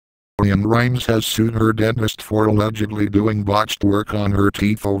LeAnn Rimes has sued her dentist for allegedly doing botched work on her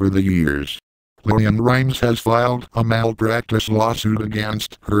teeth over the years. LeAnn Rimes has filed a malpractice lawsuit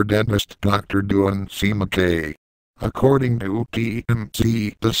against her dentist, Dr. McKay. According to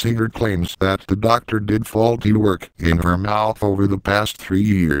TMZ, the singer claims that the doctor did faulty work in her mouth over the past 3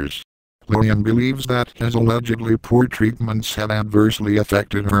 years. LeAnn believes that his allegedly poor treatments have adversely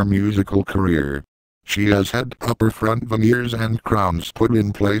affected her musical career. She has had upper front veneers and crowns put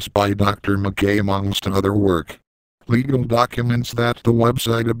in place by Dr. McKay amongst other work. Legal documents that the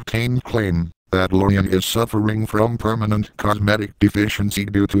website obtained claim that LeAnn is suffering from permanent cosmetic deficiency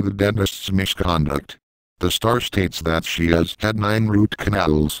due to the dentist's misconduct. The star states that she has had 9 root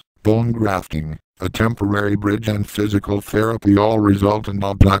canals, bone grafting, a temporary bridge and physical therapy, all resultant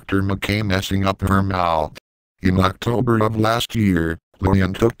of Dr. McKay messing up her mouth. In October of last year,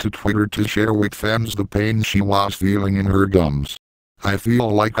 LeAnn took to Twitter to share with fans the pain she was feeling in her gums. "I feel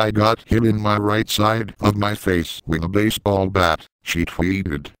like I got hit in my right side of my face with a baseball bat," she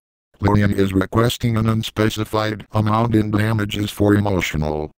tweeted. LeAnn is requesting an unspecified amount in damages for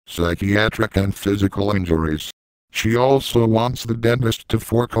emotional, psychiatric and physical injuries. She also wants the dentist to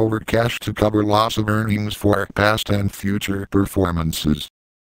fork over cash to cover loss of earnings for past and future performances.